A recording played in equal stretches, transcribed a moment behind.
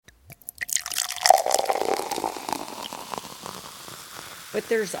But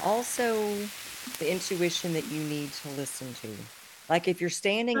there's also the intuition that you need to listen to. Like if you're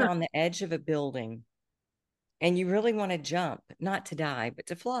standing Sure. on the edge of a building and you really want to jump, not to die, but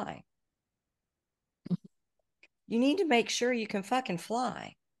to fly, you need to make sure you can fucking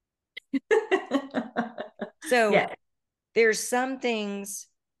fly. So Yeah. there's some things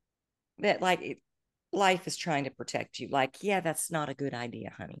that life is trying to protect you. Like, yeah, that's not a good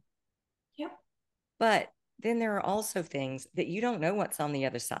idea, honey. Yep. But then there are also things that you don't know what's on the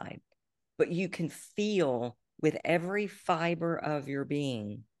other side, but you can feel with every fiber of your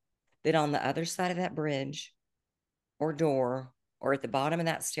being that on the other side of that bridge or door or at the bottom of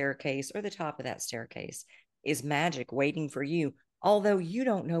that staircase or the top of that staircase is magic waiting for you, although you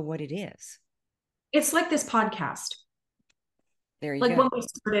don't know what it is. It's like this podcast, There you like go. when we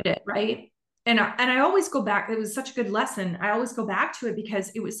started it, right? And I always go back. It was such a good lesson. I always go back to it because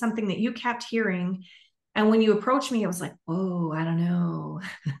it was something that you kept hearing. And when you approached me, I was like, whoa, I don't know.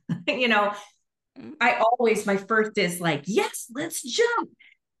 you know, I always, my first is like, yes, let's jump.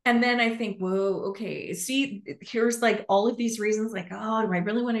 And then I think, whoa, okay, see, here's like all of these reasons, like, oh, do I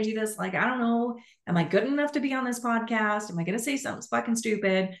really want to do this? Like, I don't know. Am I good enough to be on this podcast? Am I going to say something fucking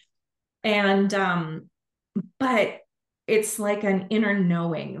stupid? And, but it's like an inner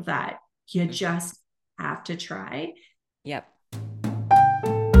knowing that you Mhm. just have to try. Yep.